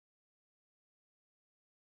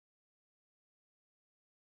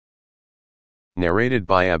Narrated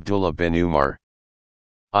by Abdullah bin Umar.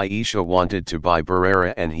 Aisha wanted to buy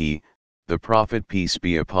Barera and he, the Prophet peace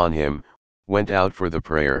be upon him, went out for the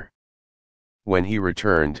prayer. When he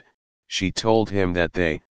returned, she told him that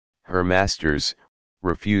they, her masters,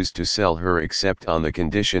 refused to sell her except on the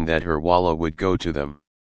condition that her wallah would go to them.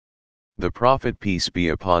 The Prophet peace be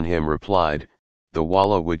upon him replied, the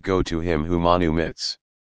wallah would go to him who manumits.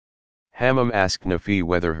 Hammam asked Nafi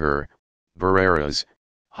whether her, Barera's,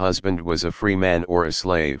 husband was a free man or a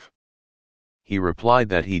slave. He replied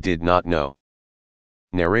that he did not know.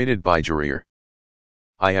 Narrated by Jarir.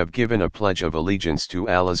 I have given a pledge of allegiance to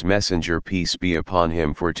Allah's Messenger peace be upon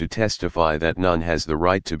him for to testify that none has the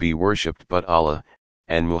right to be worshipped but Allah,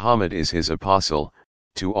 and Muhammad is his apostle,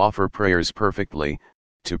 to offer prayers perfectly,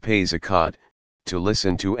 to pay zakat, to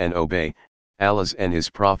listen to and obey Allah's and his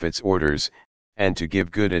Prophet's orders, and to give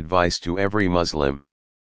good advice to every Muslim.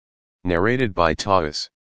 Narrated by Taus.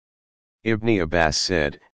 Ibn Abbas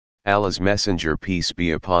said, Allah's Messenger peace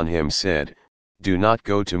be upon him said, do not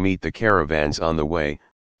go to meet the caravans on the way,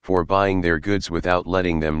 for buying their goods without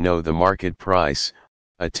letting them know the market price.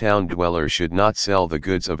 A town dweller should not sell the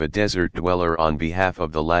goods of a desert dweller on behalf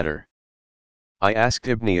of the latter. I asked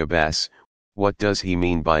Ibn Abbas, what does he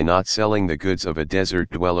mean by not selling the goods of a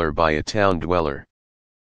desert dweller by a town dweller?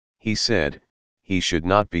 He said, he should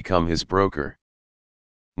not become his broker.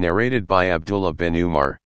 Narrated by Abdullah bin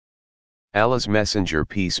Umar. Allah's Messenger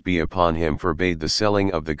peace be upon him forbade the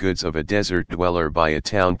selling of the goods of a desert dweller by a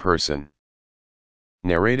town person.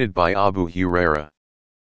 Narrated by Abu Hurairah.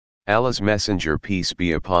 Allah's Messenger peace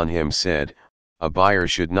be upon him said, a buyer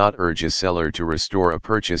should not urge a seller to restore a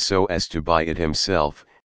purchase so as to buy it himself,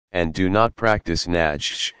 and do not practice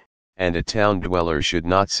najsh, and a town dweller should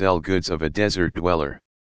not sell goods of a desert dweller.